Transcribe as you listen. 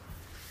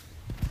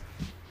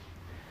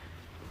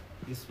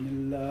بسم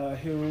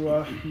الله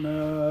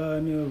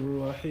الرحمن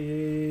الرحيم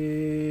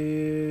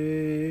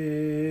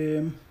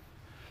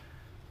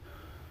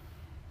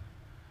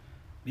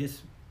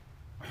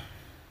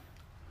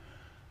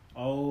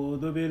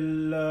أعوذ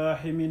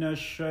بالله من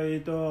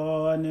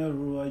الشيطان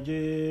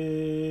الرجيم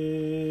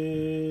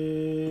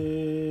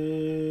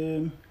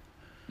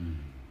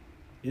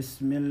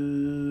بسم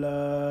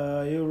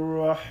الله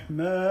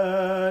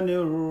الرحمن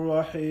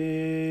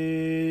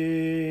الرحيم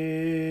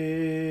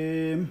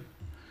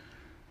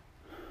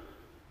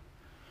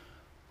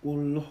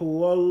قل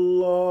هو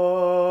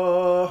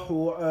الله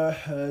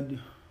أحد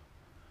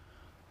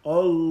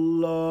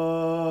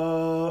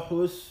الله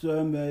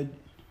الصمد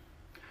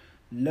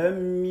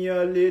لم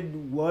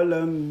يلد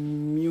ولم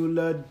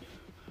يولد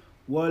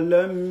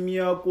ولم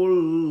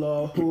يكن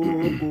له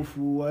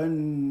كفوا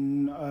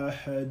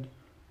أحد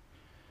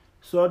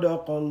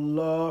صدق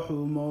الله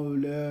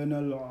مولانا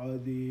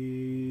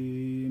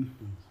العظيم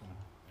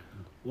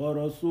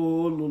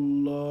ورسول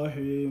الله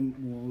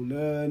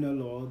مولانا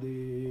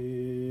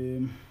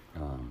العظيم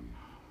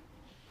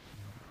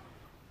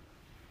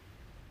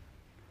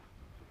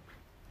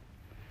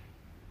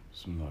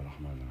بسم الله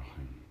الرحمن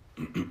الرحيم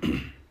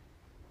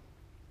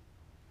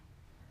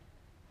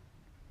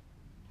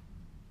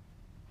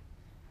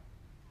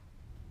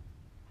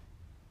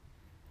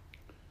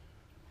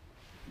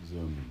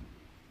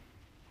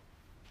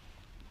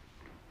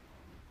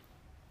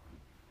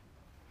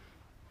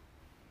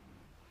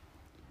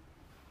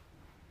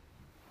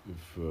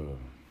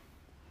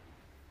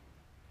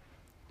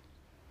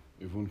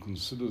if one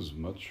considers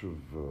much of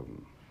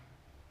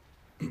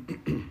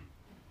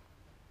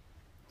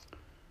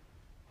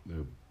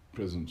the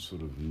present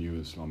sort of new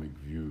Islamic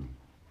view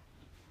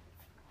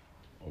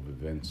of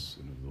events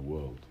and of the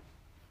world,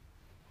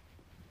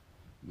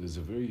 there's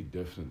a very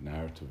definite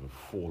narrative of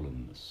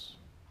fallenness.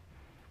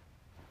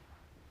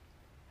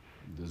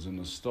 There's a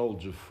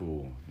nostalgia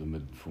for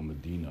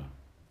Medina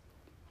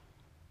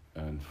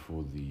and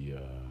for the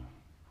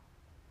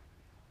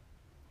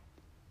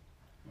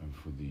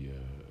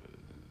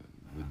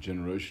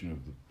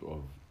generation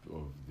of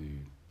the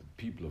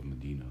people of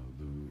Medina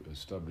who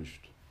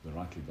established, the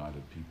rightly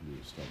guided people who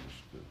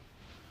established the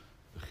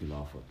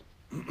Khilafat.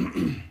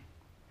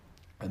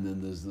 And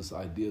then there's this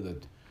idea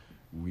that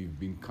we've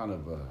been kind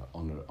of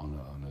on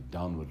a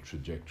downward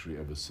trajectory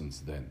ever since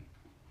then.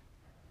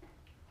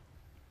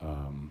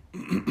 And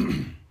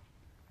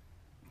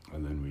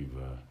then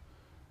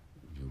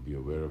you'll be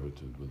aware of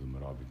it with the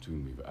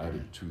Murabitun, we've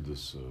added to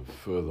this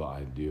further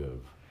idea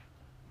of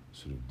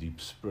sort of deep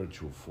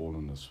spiritual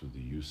fallenness with the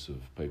use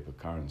of paper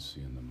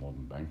currency and the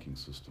modern banking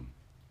system.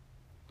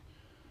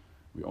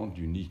 We aren't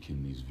unique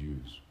in these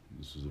views.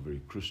 This is a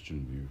very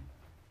Christian view.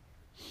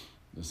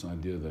 This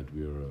idea that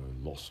we are a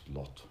lost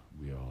lot,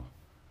 we are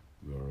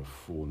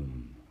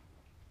fallen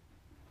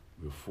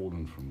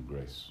from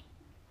grace.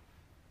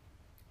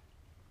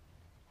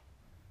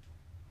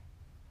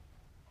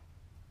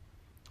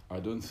 I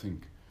don't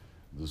think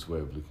this way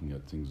of looking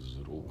at things is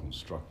at all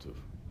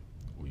constructive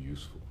or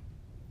useful.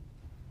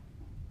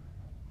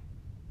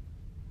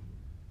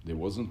 There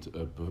wasn't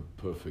a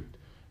perfect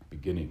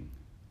beginning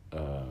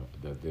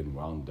that then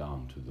wound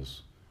down to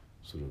this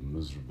sort of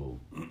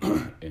miserable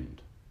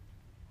end.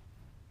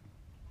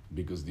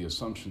 Because the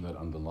assumption that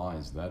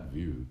underlies that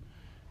view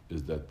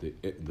is that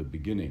the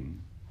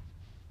beginning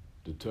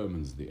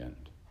determines the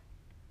end.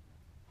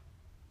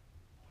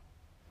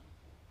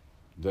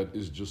 That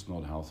is just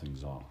not how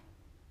things are.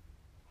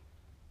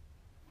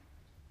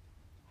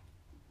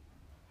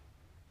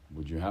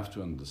 What you have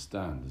to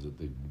understand is that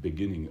the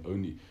beginning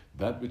only,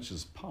 that which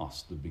is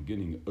past, the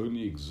beginning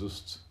only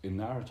exists in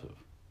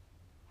narrative.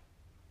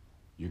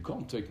 You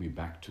can't take me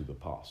back to the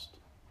past.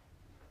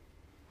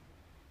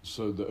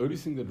 So the only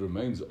thing that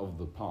remains of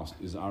the past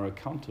is our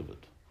account of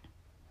it.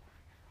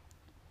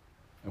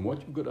 And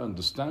what you've got to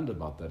understand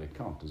about that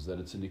account is that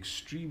it's an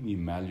extremely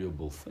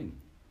malleable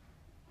thing.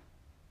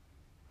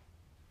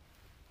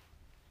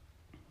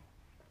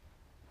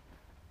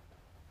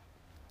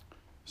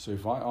 So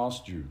if I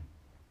asked you,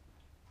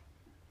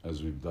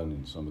 as we've done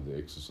in some of the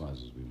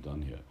exercises we've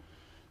done here,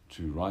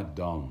 to write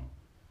down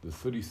the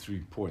 33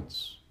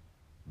 points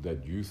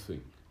that you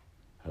think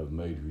have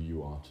made who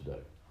you are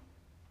today,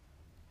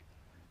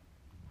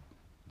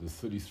 the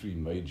 33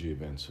 major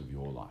events of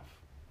your life,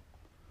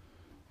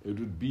 it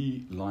would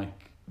be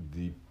like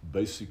the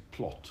basic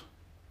plot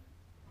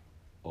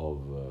of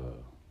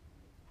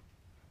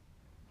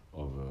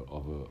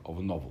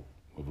a novel,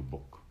 of a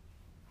book.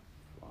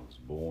 I was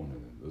born,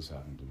 and then this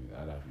happened to me,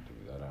 that happened to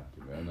me, that happened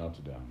to me, and now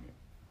today I'm here.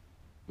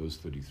 Those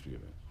 33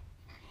 events.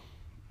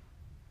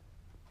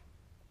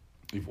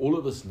 If all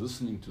of us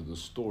listening to the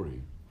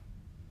story,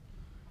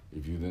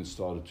 if you then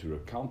started to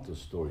recount the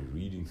story,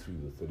 reading through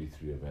the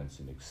 33 events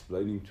and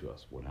explaining to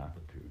us what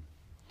happened to you,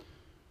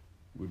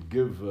 would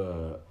give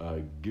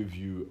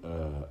you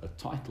a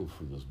title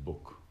for this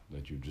book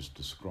that you just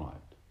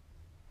described.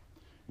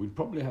 We'd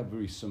probably have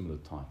very similar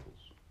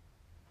titles.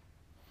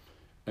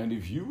 And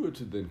if you were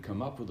to then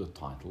come up with a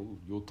title,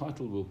 your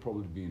title will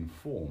probably be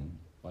informed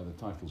by the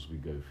titles we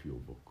gave for your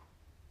book.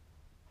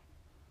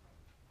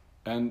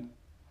 And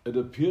it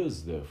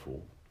appears,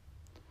 therefore,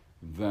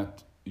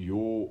 that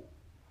your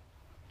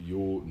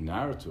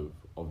narrative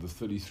of the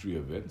 33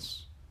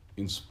 events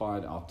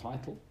inspired our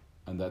title,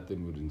 and that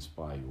then would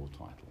inspire your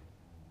title.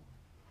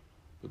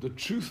 But the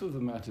truth of the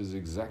matter is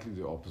exactly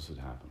the opposite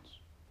happens.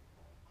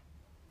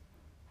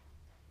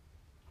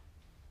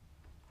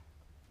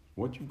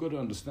 What you've got to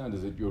understand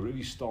is that you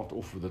already start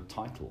off with a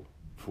title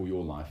for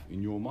your life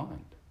in your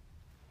mind.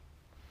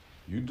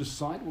 You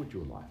decide what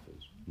your life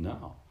is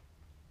now.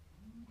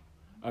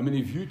 I mean,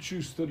 if you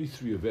choose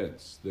 33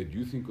 events that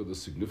you think are the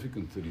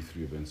significant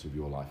 33 events of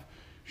your life,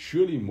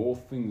 surely more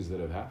things that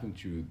have happened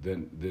to you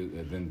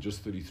than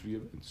just 33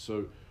 events.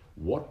 So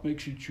what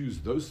makes you choose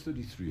those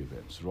 33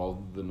 events rather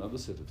than another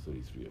set of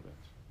 33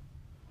 events?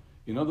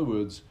 In other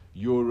words,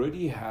 you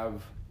already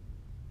have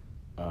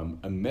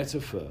a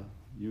metaphor,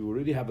 you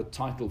already have a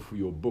title for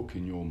your book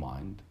in your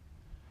mind,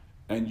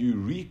 and you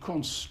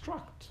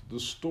reconstruct the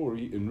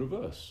story in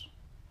reverse.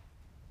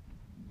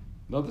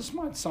 Now, this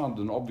might sound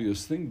an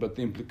obvious thing, but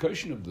the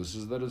implication of this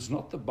is that it's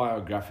not the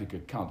biographic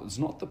account. It's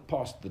not the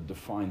past that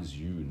defines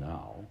you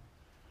now.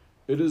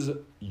 It is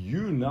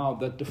you now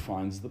that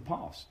defines the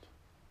past.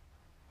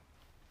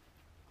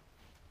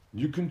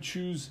 You can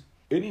choose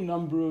any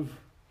number of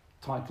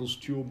titles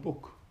to your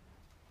book.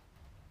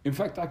 In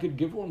fact, I could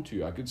give one to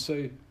you. I could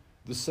say,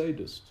 The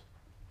Sadist.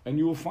 And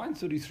you will find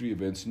 33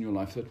 events in your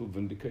life that will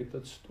vindicate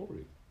that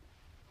story.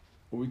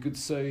 Or we could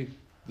say,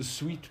 The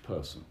Sweet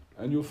Person.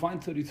 And you'll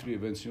find 33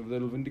 events that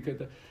will vindicate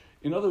that.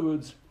 In other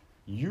words,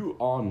 you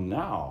are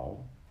now,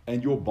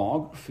 and your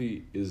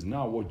biography is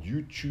now what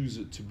you choose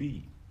it to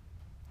be.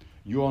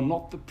 You are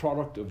not the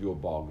product of your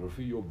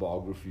biography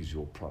is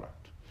your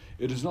product.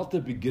 It is not the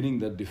beginning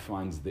that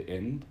defines the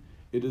end,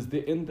 it is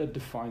the end that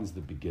defines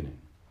the beginning.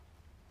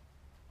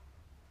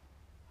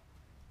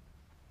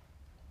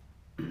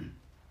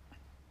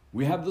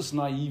 We have this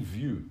naive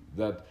view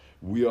that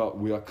we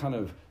are kind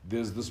of,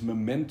 there's this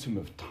momentum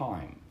of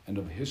time and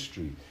of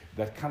history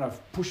that kind of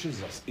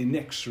pushes us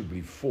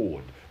inexorably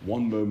forward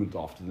one moment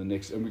after the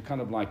next, and we kind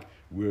of like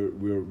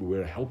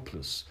we're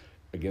helpless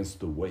against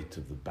the weight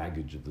of the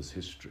baggage of this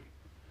history.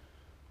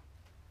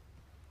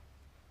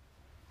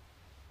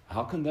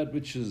 How can that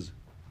which is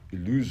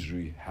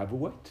illusory have a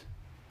weight?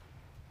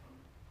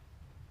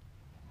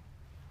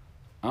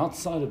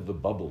 Outside of the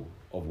bubble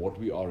of what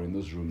we are in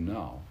this room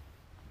now,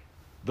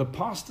 the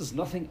past is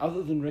nothing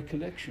other than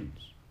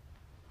recollections.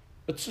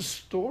 It's a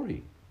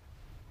story.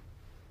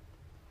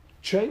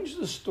 Change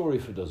the story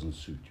if it doesn't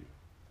suit you.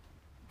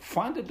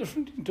 Find a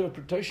different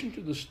interpretation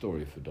to the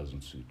story if it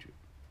doesn't suit you.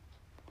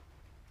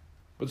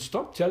 But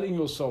stop telling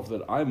yourself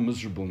that I'm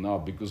miserable now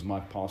because my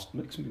past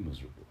makes me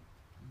miserable.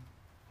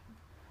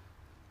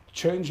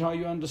 Change how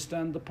you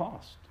understand the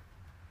past.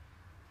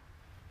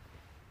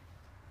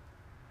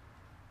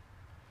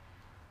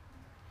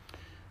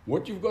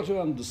 What you've got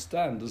to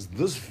understand is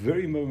this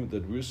very moment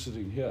that we're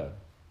sitting here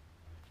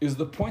is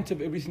the point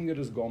of everything that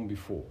has gone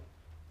before.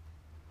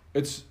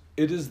 It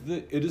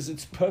is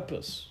its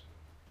purpose.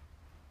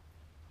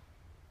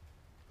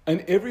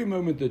 And every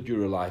moment that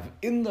you're alive,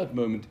 in that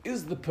moment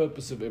is the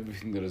purpose of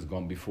everything that has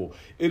gone before.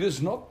 It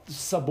is not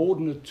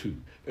subordinate to.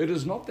 It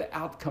is not the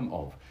outcome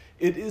of.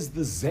 It is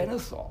the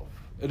zenith of.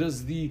 It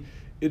is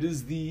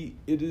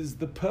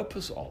the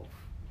purpose of.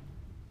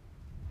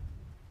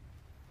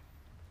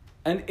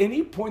 And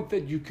any point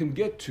that you can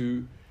get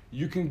to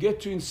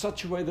in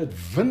such a way that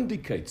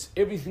vindicates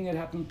everything that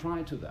happened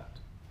prior to that.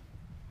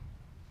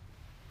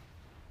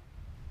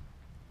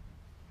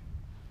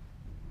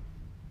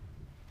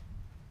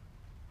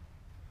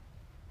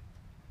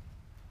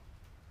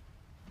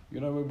 You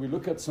know, when we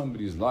look at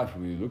somebody's life,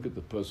 when we look at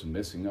the person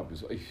messing up, we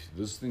say,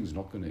 this thing's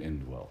not going to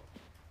end well.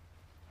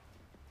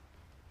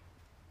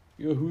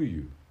 You know, who are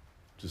you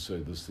to say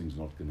this thing's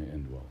not going to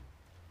end well?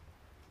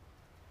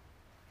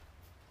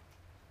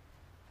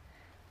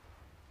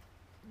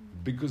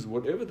 Because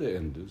whatever the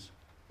end is,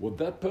 what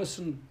that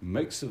person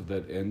makes of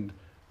that end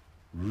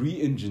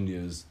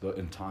re-engineers the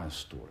entire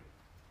story.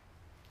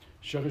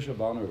 Shaka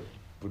Shabana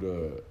put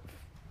a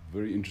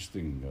very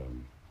interesting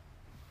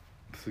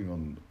thing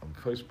on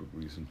Facebook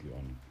recently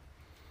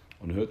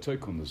on her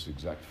take on this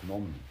exact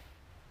phenomenon.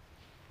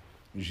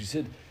 And she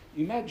said,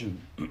 imagine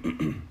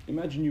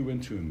you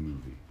went to a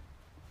movie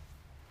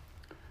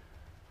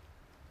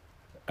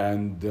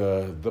and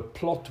the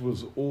plot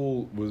was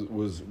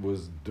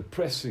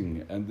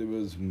depressing, and there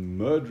was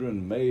murder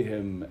and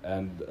mayhem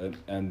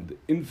and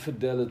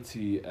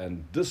infidelity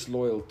and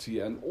disloyalty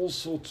and all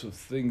sorts of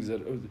things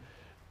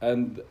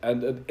and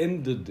it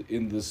ended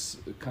in this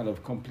kind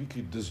of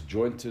completely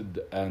disjointed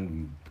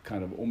and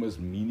kind of almost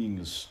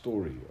meaningless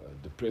story, a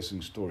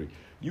depressing story.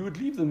 You would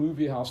leave the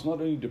movie house not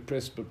only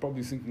depressed, but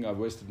probably thinking, I've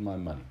wasted my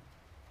money.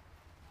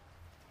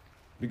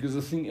 Because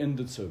the thing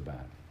ended so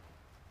badly.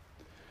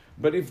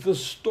 But if the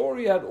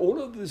story had all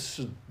of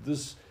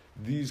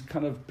these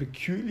kind of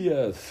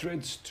peculiar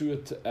threads to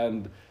it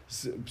and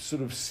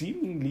sort of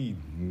seemingly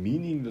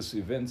meaningless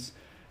events,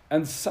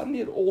 and suddenly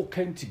it all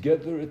came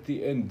together at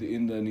the end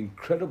in an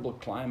incredible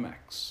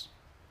climax,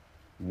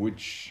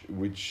 which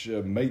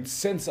made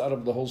sense out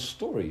of the whole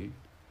story,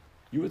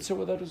 you would say,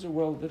 well, that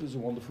is a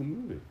wonderful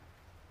movie.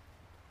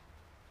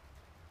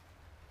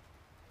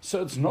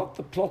 So it's not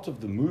the plot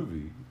of the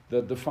movie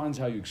that defines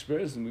how you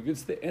experience the movie,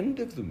 it's the end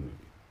of the movie.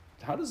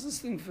 How does this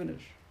thing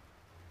finish?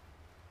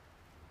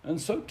 And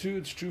so too,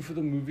 it's true for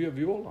the movie of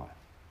your life.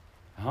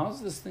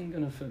 How's this thing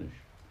going to finish?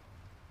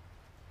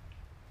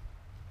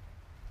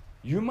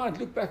 You might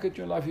look back at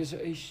your life and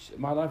say,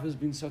 my life has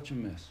been such a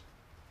mess.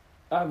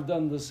 I've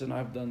done this and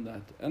I've done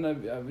that. And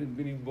I've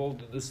been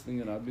involved in this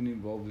thing and I've been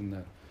involved in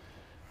that.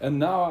 And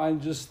now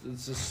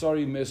it's a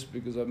sorry mess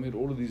because I've made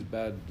all of these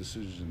bad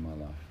decisions in my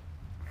life.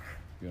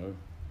 You know?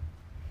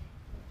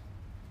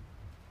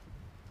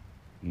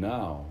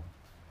 Now,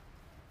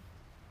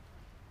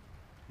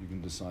 you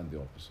can decide the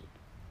opposite.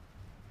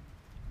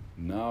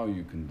 Now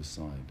you can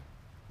decide,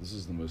 this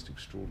is the most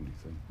extraordinary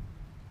thing.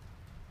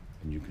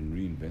 And you can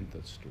reinvent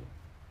that story.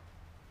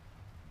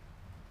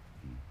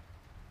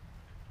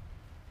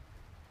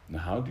 Now,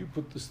 how do you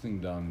put this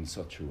thing down in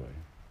such a way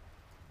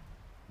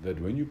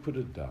that when you put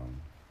it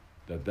down,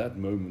 that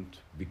moment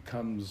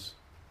becomes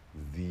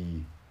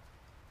the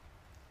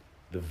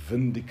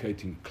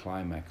vindicating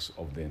climax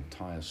of the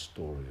entire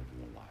story of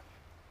your life?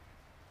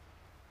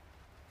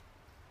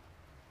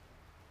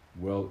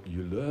 Well,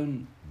 you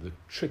learn the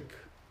trick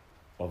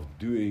of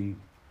doing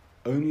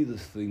only the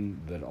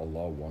thing that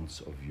Allah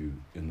wants of you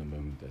in the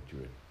moment that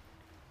you're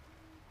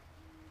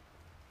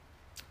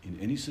in. In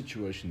any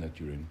situation that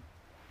you're in,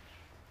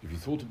 if you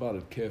thought about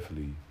it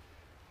carefully,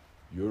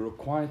 you're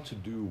required to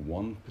do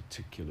one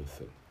particular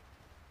thing.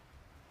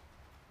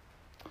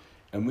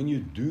 And when you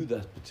do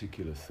that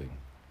particular thing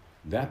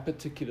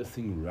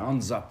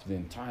rounds up the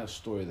entire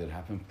story that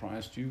happened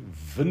prior to you,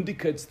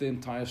 vindicates the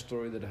entire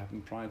story that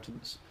happened prior to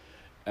this,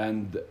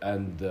 and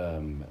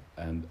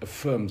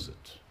affirms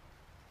it,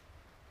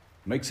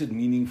 makes it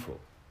meaningful,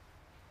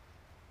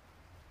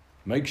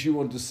 makes you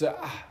want to say,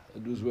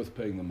 it was worth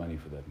paying the money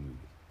for that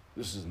movie.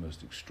 This is the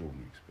most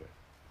extraordinary experience.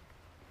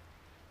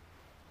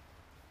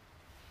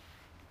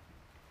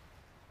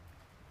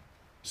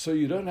 So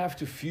you don't have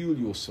to feel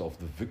yourself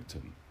the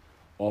victim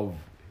of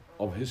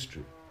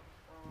history,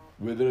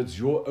 whether it's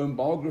your own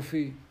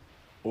biography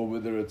or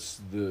whether it's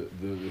the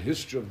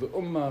history of the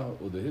Ummah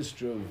or the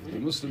history of the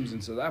Muslims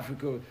in South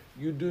Africa.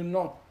 You do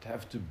not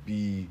have to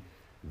be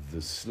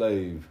the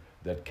slave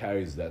that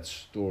carries that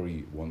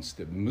story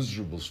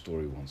miserable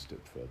story one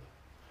step further.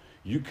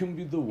 You can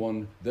be the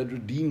one that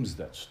redeems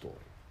that story.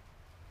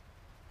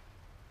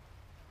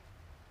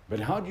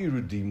 But how do you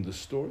redeem the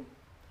story?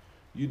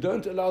 You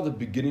don't allow the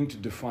beginning to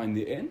define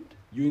the end.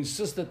 You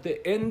insist that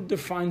the end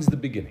defines the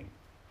beginning.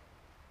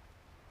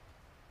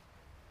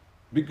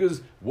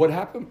 Because what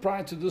happened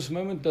prior to this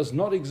moment does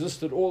not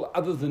exist at all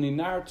other than a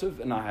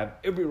narrative, and I have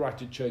every right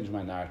to change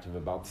my narrative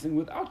about the thing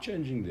without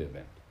changing the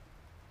event.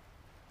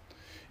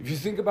 If you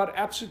think about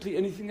absolutely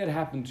anything that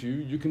happened to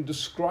you, you can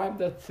describe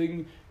that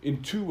thing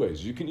in two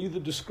ways. You can either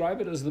describe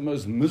it as the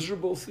most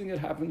miserable thing that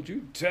happened to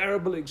you,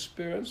 terrible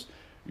experience,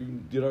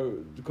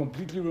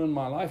 completely ruined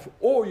my life,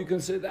 or you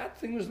can say that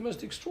thing was the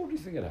most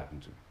extraordinary thing that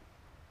happened to me.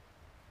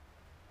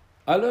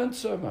 I learned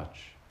so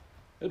much.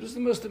 It was the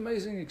most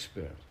amazing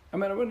experience. I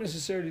mean, I won't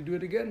necessarily do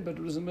it again, but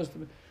it was the most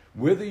amazing.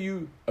 Whether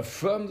you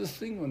affirm the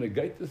thing or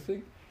negate the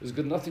thing has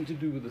got nothing to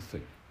do with the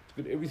thing. It's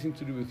got everything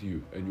to do with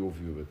you and your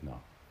view of it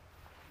now.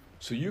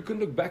 So you can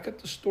look back at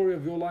the story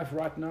of your life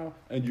right now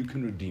and you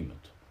can redeem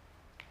it.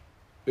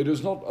 It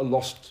is not a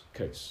lost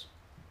case.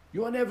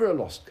 You are never a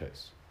lost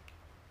case.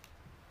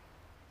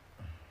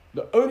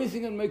 The only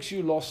thing that makes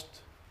you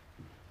lost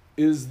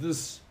is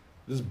this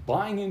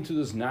buying into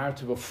this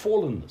narrative of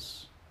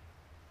fallenness.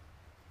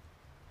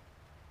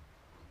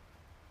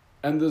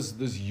 And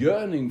this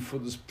yearning for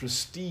this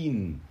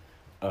pristine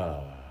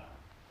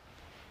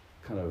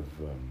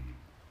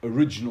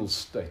original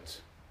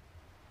state.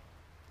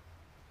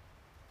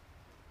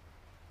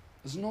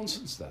 It's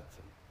nonsense, that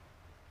thing.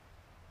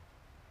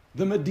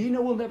 The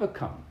Medina will never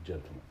come,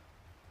 gentlemen.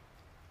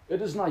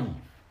 It is naive.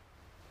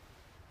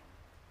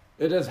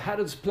 It has had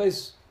its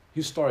place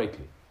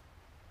historically.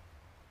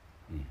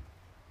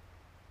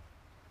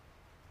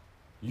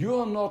 You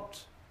are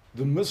not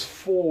the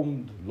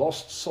misformed,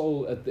 lost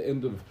soul at the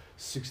end of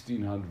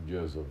 1,600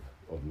 years of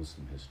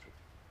Muslim history.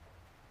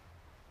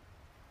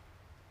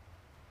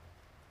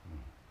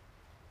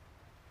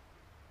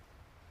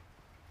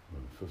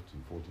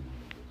 1,400 years of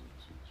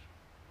Muslim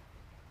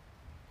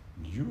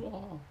history. You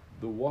are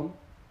the one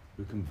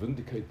who can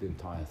vindicate the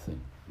entire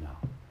thing now.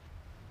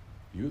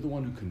 You're the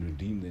one who can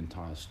redeem the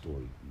entire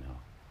story now.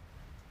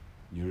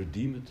 You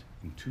redeem it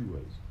in two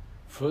ways.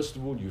 First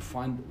of all, you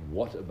find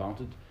what about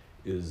it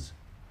is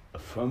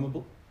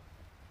affirmable,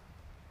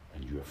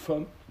 and you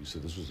affirm, you say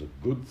this was a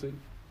good thing,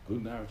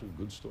 good narrative,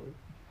 good story.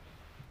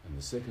 And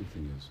the second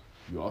thing is,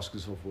 you ask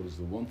yourself, what is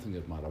the one thing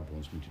that my Rabb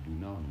wants me to do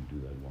now, and you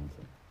do that one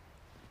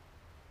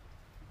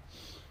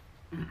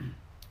thing.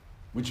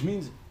 Which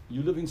means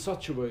you live in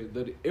such a way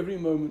that every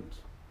moment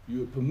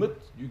you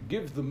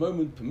give the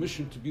moment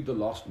permission to be the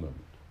last moment.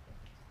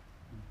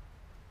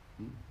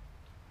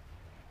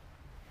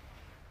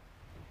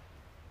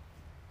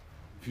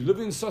 If you live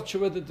in such a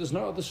way that there's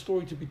no other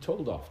story to be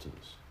told after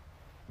this,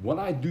 what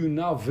I do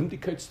now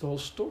vindicates the whole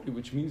story,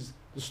 which means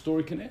the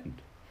story can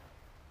end.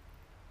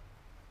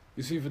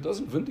 You see, if it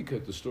doesn't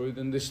vindicate the story,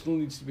 then there still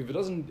needs to be,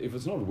 if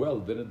it's not well,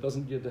 then it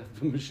doesn't yet have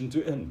permission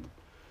to end.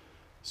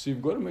 So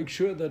you've got to make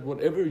sure that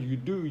whatever you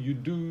do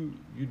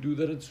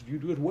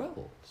it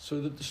well,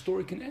 so that the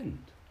story can end.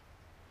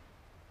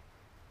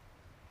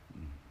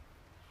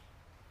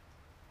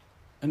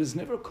 And it's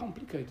never a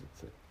complicated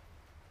thing.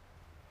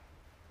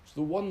 It's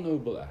the one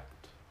noble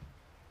act,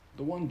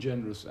 the one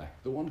generous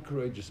act, the one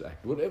courageous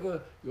act,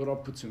 whatever your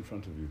Rabb puts in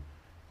front of you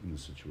in the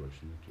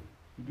situation that you're in.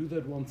 You do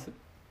that one thing,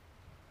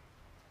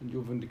 and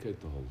you'll vindicate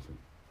the whole thing.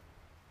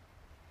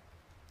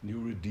 And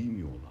you'll redeem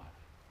your life.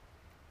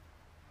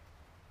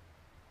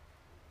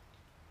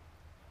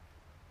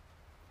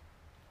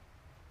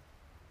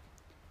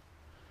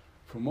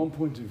 From one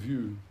point of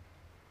view,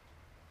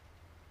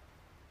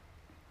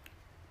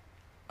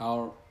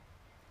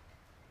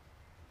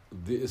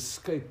 the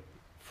escape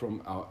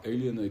from our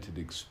alienated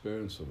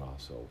experience of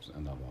ourselves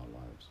and of our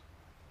lives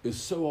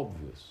is so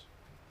obvious,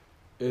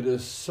 it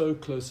is so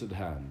close at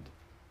hand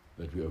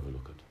that we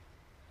overlook it.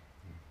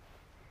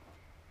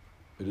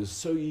 It is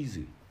so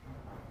easy.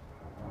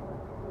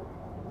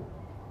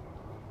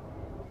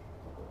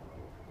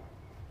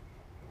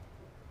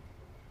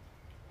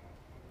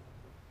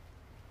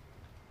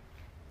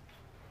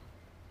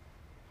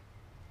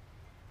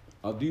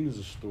 Our deen is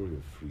a story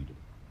of freedom.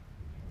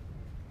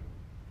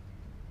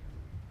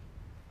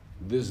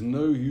 There's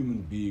no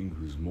human being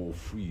who's more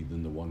free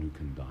than the one who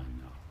can die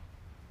now.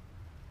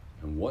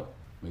 And what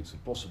makes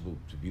it possible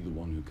to be the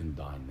one who can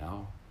die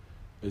now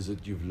is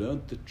that you've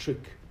learnt the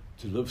trick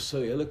to live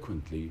so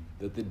eloquently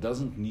that there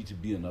doesn't need to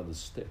be another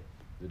step.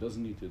 There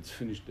doesn't need to, it's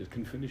finished, it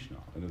can finish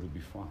now and it'll be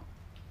fine.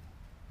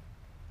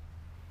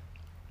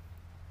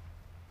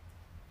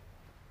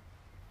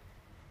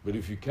 But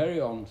if you carry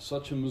on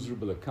such a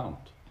miserable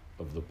account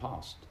of the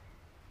past,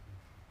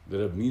 that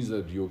it means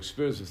that your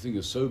experience of thing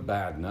is so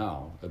bad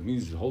now, it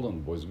means, hold on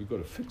boys, we've got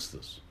to fix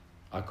this.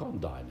 I can't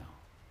die now.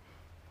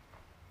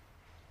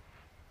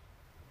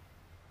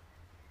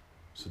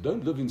 So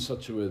don't live in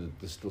such a way that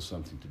there's still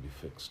something to be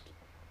fixed.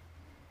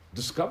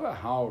 Discover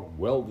how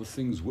well the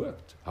things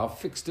worked, how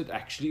fixed it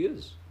actually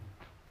is.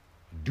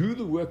 Do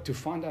the work to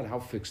find out how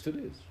fixed it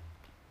is.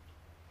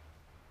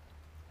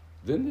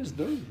 Then there's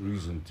no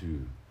reason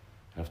to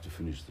have to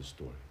finish the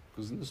story,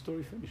 because then the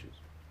story finishes.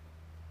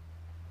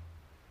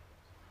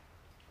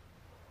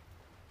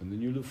 And then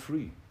you live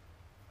free.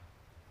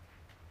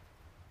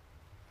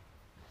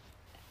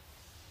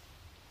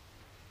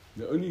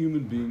 The only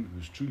human being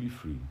who's truly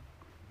free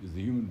is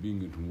the human being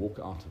who can walk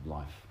out of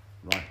life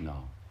right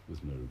now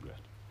with no regret.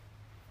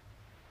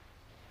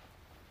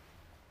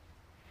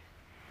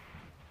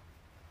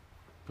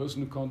 The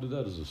person who can't do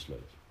that is a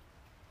slave.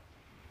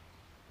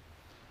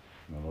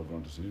 May Allah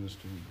grant us nearness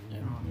to Him.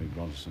 May He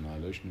grant us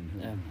annihilation in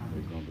Him.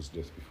 May He grant us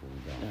death before we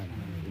die.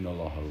 Inna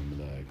Allaha wa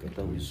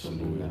malaikatahu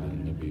yusalluna ala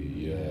an-nabi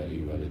ya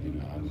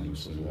ayyuhalladhina amanu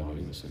sallu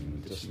alayhi wa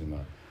sallimu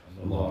taslima.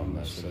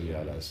 Allahumma salli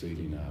ala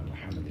sayyidina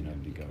Muhammadin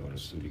abdika wa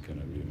rasulika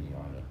nabiyina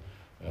wa ala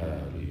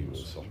alihi wa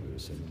sahbihi wa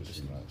sallim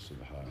taslima.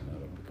 Subhana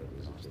rabbika rabbil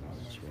izzati amma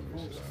yasifun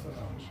wa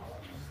salamun ala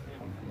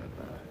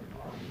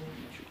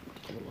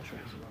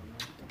al-mursalin.